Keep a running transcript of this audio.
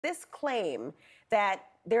this claim that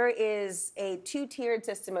there is a two-tiered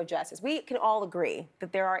system of justice, we can all agree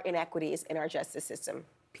that there are inequities in our justice system,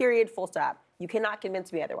 period, full stop. You cannot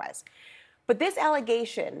convince me otherwise. But this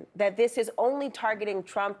allegation that this is only targeting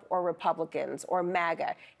Trump or Republicans or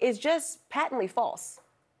MAGA is just patently false.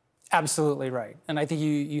 Absolutely right. And I think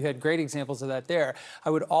you had great examples of that there. I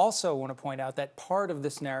would also want to point out that part of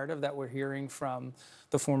this narrative that we're hearing from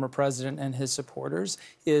the former president and his supporters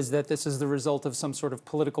is that this is the result of some sort of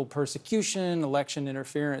political persecution, election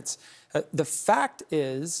interference. The fact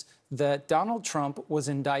is that Donald Trump was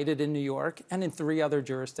indicted in New York and in 3 other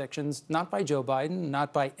jurisdictions, not by Joe Biden,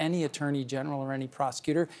 not by any attorney general or any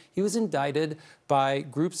prosecutor. He was indicted by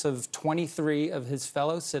groups of 23 of his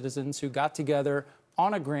fellow citizens who got together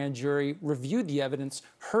on a grand jury, reviewed the evidence,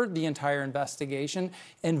 heard the entire investigation,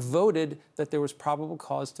 and voted that there was probable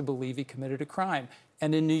cause to believe he committed a crime.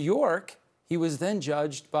 And in New York, he was then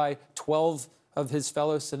judged by 12 of his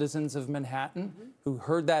fellow citizens of Manhattan who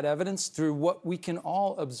heard that evidence through what we can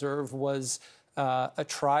all observe was a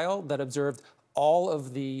trial that observed all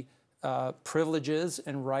of the privileges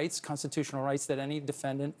and rights, constitutional rights that any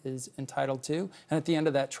defendant is entitled to. And at the end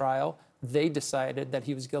of that trial, they decided that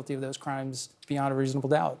he was guilty of those crimes beyond a reasonable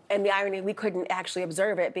doubt. And the irony, we couldn't actually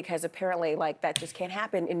observe it because apparently, like, that just can't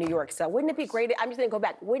happen in New York. So wouldn't it be great? I'm just going to go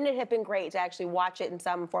back. Wouldn't it have been great to actually watch it in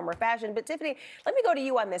some form or fashion? But Tiffany, let me go to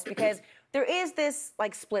you on this because there is this,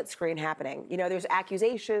 like, split screen happening. You know, there's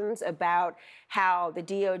accusations about how the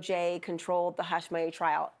DOJ controlled the hush money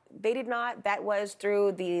trial. They did not. That was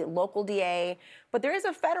through the local DA. But there is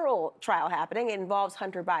a federal trial happening. It involves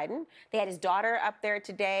Hunter Biden. They had his daughter up there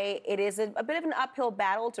today. It is a bit of an uphill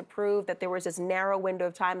battle to prove that there was this narrow window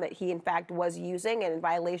of time that he, in fact, was using and in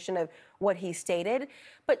violation of what he stated.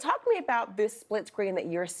 But talk to me about this split screen that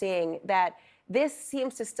you're seeing, that this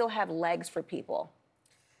seems to still have legs for people.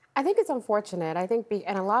 I think it's unfortunate. I think,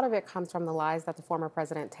 and a lot of it comes from the lies that the former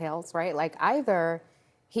president tells, right? Like, either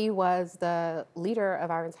he was the leader of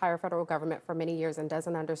our entire federal government for many years and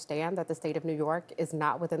doesn't understand that the state of New York is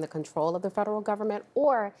not within the control of the federal government,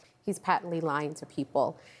 or he's patently lying to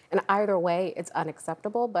people. And either way, it's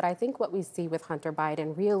unacceptable. But I think what we see with Hunter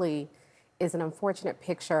Biden really is an unfortunate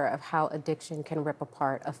picture of how addiction can rip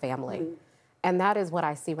apart a family. And that is what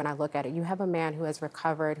I see when I look at it. You have a man who has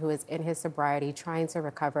recovered, who is in his sobriety, trying to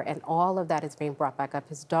recover, and all of that is being brought back up.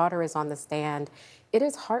 His daughter is on the stand. It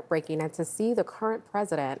is heartbreaking. And to see the current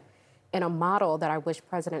president in a model that I wish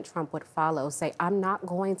President Trump would follow, say, I'm not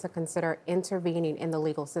going to consider intervening in the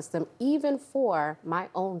legal system, even for my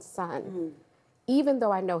own son, even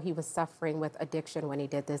though I know he was suffering with addiction when he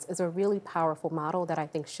did this, is a really powerful model that I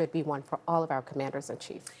think should be one for all of our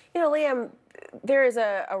commanders-in-chief. You know, Liam, there is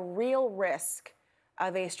a real risk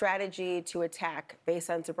of a strategy to attack based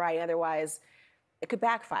on sobriety. Otherwise, it could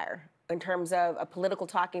backfire in terms of a political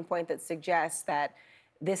talking point that suggests that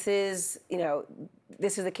this is, you know,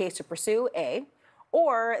 this is the case to pursue, A,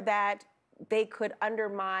 or that they could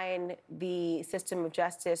undermine the system of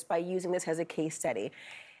justice by using this as a case study.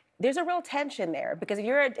 There's a real tension there because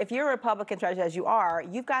if you're a Republican strategist, as you are,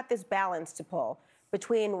 you've got this balance to pull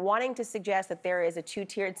between wanting to suggest that there is a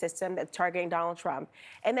two-tiered system that's targeting Donald Trump,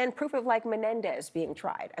 and then proof of, like, Menendez being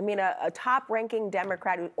tried. I mean, a top-ranking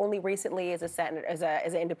Democrat who only recently is a senator, as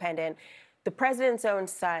an independent, the president's own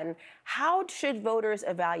son. How should voters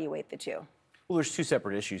evaluate the two? Well, there's 2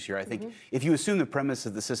 separate issues here. I think if you assume the premise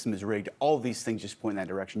that the system is rigged, all of these things just point in that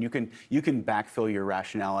direction. You can backfill your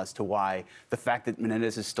rationale as to why the fact that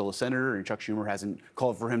Menendez is still a senator and Chuck Schumer hasn't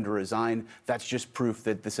called for him to resign, that's just proof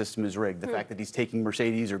that the system is rigged. The fact that he's taking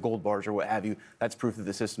Mercedes or gold bars or what have you, that's proof that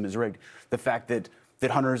the system is rigged. The fact that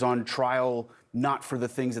Hunter's on trial not for the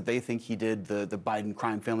things that they think he did, the Biden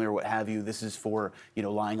crime family or what have you. This is for, you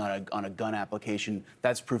know, lying on a gun application.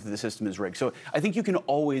 That's proof that the system is rigged. So I think you can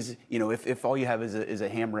always, you know, if all you have is a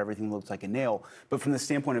hammer, everything looks like a nail. But from the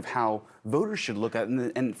standpoint of how voters should look at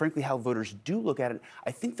it, and frankly how voters do look at it,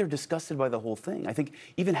 I think they're disgusted by the whole thing. I think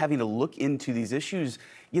even having to look into these issues,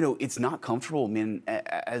 you know, it's not comfortable. I mean,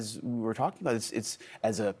 as we were talking about, it's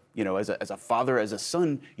as a, you know, as a father, as a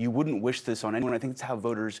son, you wouldn't wish this on anyone. I think it's how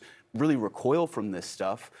voters really recoil from this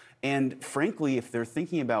stuff. And frankly, if they're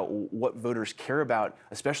thinking about what voters care about,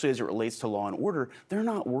 especially as it relates to law and order, they're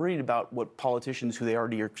not worried about what politicians who they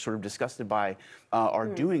already are sort of disgusted by are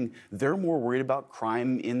doing. They're more worried about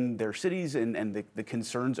crime in their cities and the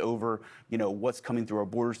concerns over, you know, what's coming through our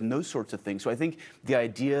borders and those sorts of things. So I think the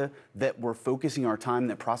idea that we're focusing our time,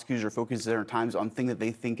 that prosecutors are focusing their times on things that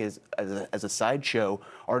they think as a sideshow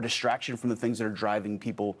are a distraction from the things that are driving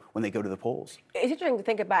people when they go to the polls. It's interesting to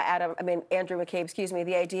think about, Andrew McCabe, excuse me,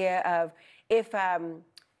 the idea of if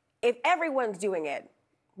everyone's doing it,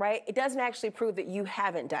 right? It doesn't actually prove that you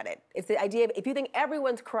haven't done it. It's the idea of if you think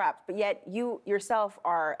everyone's corrupt, but yet you yourself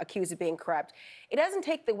are accused of being corrupt, it doesn't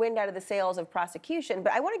take the wind out of the sails of prosecution.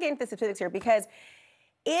 But I want to get into the statistics here because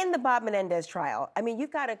in the Bob Menendez trial, I mean,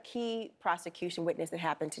 you've got a key prosecution witness that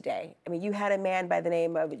happened today. I mean, you had a man by the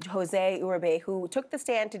name of Jose Uribe who took the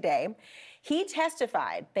stand today. He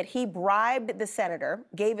testified that he bribed the senator,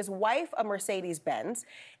 gave his wife a Mercedes-Benz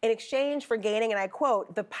in exchange for gaining, and I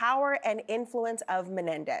quote, the power and influence of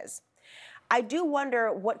Menendez. I do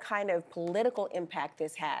wonder what kind of political impact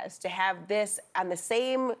this has to have this on the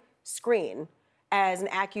same screen as an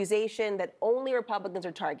accusation that only Republicans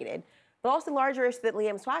are targeted, but also the larger issue that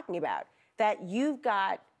Liam's talking about, that you've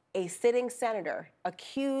got a sitting senator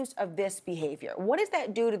accused of this behavior. What does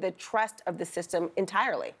that do to the trust of the system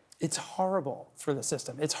entirely? It's horrible for the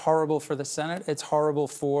system. It's horrible for the Senate. It's horrible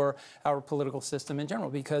for our political system in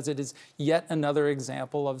general because it is yet another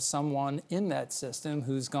example of someone in that system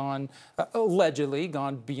who's gone, allegedly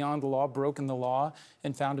gone beyond the law, broken the law,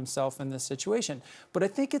 and found himself in this situation. But I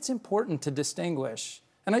think it's important to distinguish.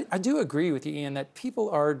 And I do agree with you, Ian, that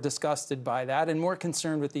people are disgusted by that and more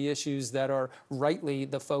concerned with the issues that are rightly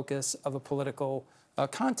the focus of a political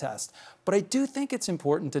contest. But I do think it's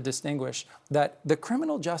important to distinguish that the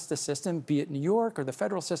criminal justice system, be it New York or the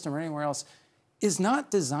federal system or anywhere else, is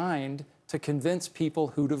not designed to convince people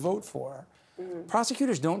who to vote for.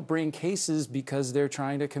 Prosecutors don't bring cases because they're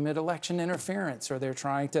trying to commit election interference or they're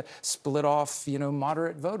trying to split off,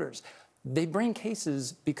 moderate voters. They bring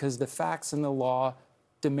cases because the facts and the law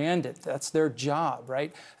demand it. That's their job,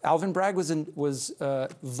 right? Alvin Bragg was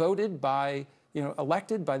voted by,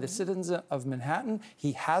 elected by the citizens of Manhattan.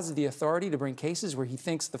 He has the authority to bring cases where he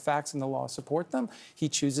thinks the facts and the law support them. He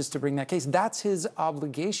chooses to bring that case. That's his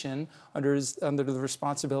obligation under the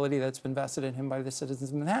responsibility that's been vested in him by the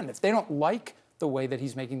citizens of Manhattan. If they don't like the way that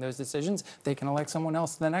he's making those decisions, they can elect someone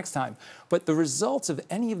else the next time. But the results of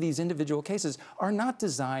any of these individual cases are not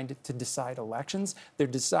designed to decide elections. They're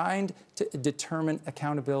designed to determine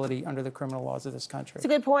accountability under the criminal laws of this country. It's a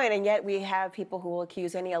good point, and yet we have people who will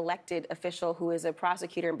accuse any elected official who is a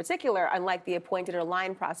prosecutor in particular, unlike the appointed or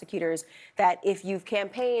line prosecutors, that if you've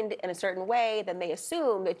campaigned in a certain way, then they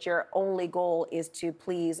assume that your only goal is to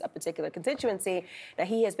please a particular constituency. Now,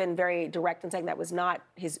 he has been very direct in saying that was not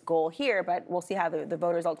his goal here, but we'll see how the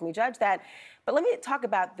voters ultimately judge that. But let me talk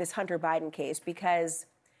about this Hunter Biden case because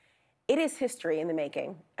it is history in the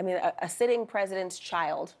making. I mean, a sitting president's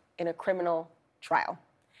child in a criminal trial.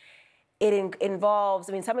 It involves,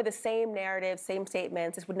 some of the same narratives, same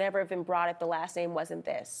statements. This would never have been brought if the last name wasn't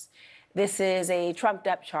this. This is a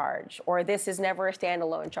trumped-up charge, or this is never a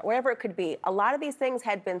standalone charge, whatever it could be. A lot of these things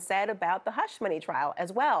had been said about the hush money trial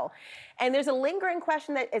as well. And there's a lingering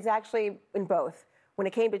question that is actually in both. When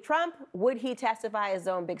it came to Trump, would he testify as his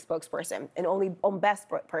own big spokesperson and own best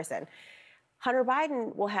person? Hunter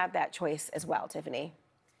Biden will have that choice as well, Tiffany.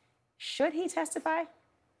 Should he testify?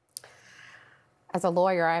 As a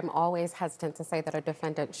lawyer, I'm always hesitant to say that a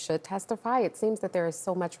defendant should testify. It seems that there is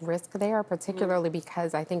so much risk there, particularly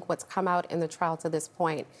because I think what's come out in the trial to this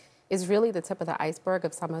point is really the tip of the iceberg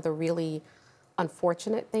of some of the really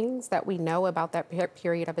unfortunate things that we know about that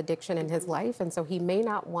period of addiction in his life. And so he may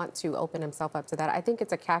not want to open himself up to that. I think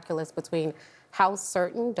it's a calculus between how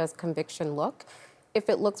certain does conviction look. If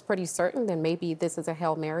it looks pretty certain, then maybe this is a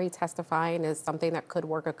Hail Mary. Testifying is something that could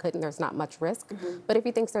work or couldn't. There's not much risk. But if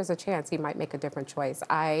he thinks there's a chance, he might make a different choice.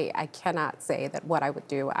 I cannot say that what I would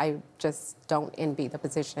do. I just don't envy the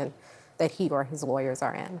position that he or his lawyers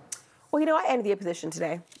are in. Well, I envy a position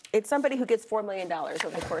today. It's somebody who gets $4 million over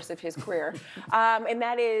the course of his career. And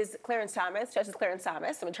that is Clarence Thomas, Justice Clarence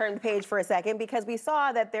Thomas. I'm going to turn the page for a second because we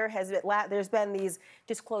saw that there's been these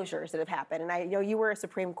disclosures that have happened. And I know you were a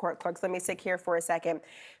Supreme Court clerk, so let me sit here for a second.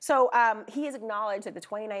 So he has acknowledged that the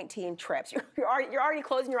 2019 trips, you're already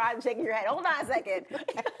closing your eyes and shaking your head. Hold on a second.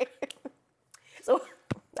 So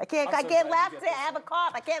I can't laugh today. I have a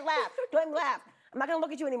cough. I can't laugh. Don't even laugh. I'm not going to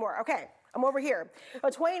look at you anymore. Okay. I'm over here. A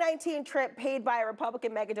 2019 trip paid by a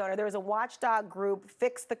Republican megadonor. There was a watchdog group,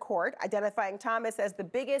 Fix the Court, identifying Thomas as the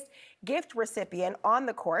biggest gift recipient on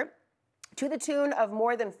the court to the tune of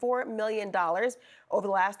more than $4 million over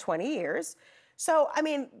the last 20 years. So,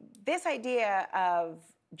 this idea of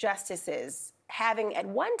justices having at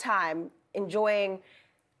one time enjoying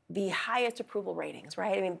the highest approval ratings,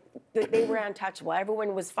 right? They were untouchable.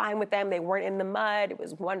 Everyone was fine with them. They weren't in the mud. It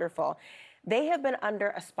was wonderful. They have been under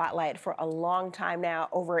a spotlight for a long time now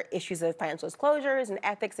over issues of financial disclosures and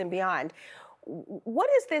ethics and beyond. What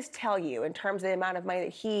does this tell you in terms of the amount of money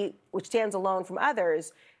that he, which stands alone from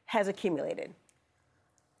others, has accumulated?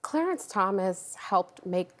 Clarence Thomas helped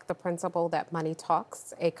make the principle that money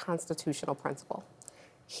talks a constitutional principle.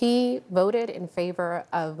 He voted in favor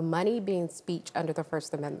of money being speech under the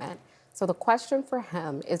First Amendment. So the question for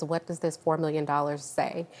him is, what does this $4 million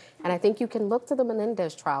say? And I think you can look to the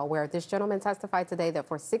Menendez trial, where this gentleman testified today that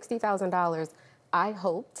for $60,000, I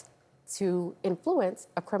hoped to influence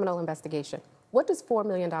a criminal investigation. What does $4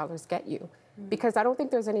 million get you? Because I don't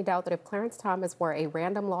think there's any doubt that if Clarence Thomas were a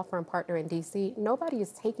random law firm partner in DC, nobody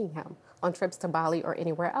is taking him on trips to Bali or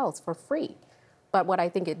anywhere else for free. But what I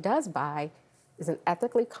think it does buy is an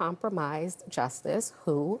ethically compromised justice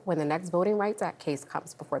who, when the next Voting Rights Act case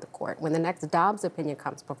comes before the court, when the next Dobbs opinion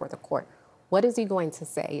comes before the court, what is he going to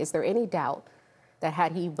say? Is there any doubt that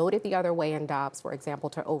had he voted the other way in Dobbs, for example,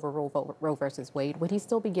 to overrule Roe versus Wade, would he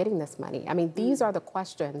still be getting this money? I mean, these are the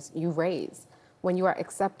questions you raise when you are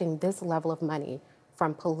accepting this level of money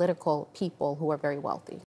from political people who are very wealthy.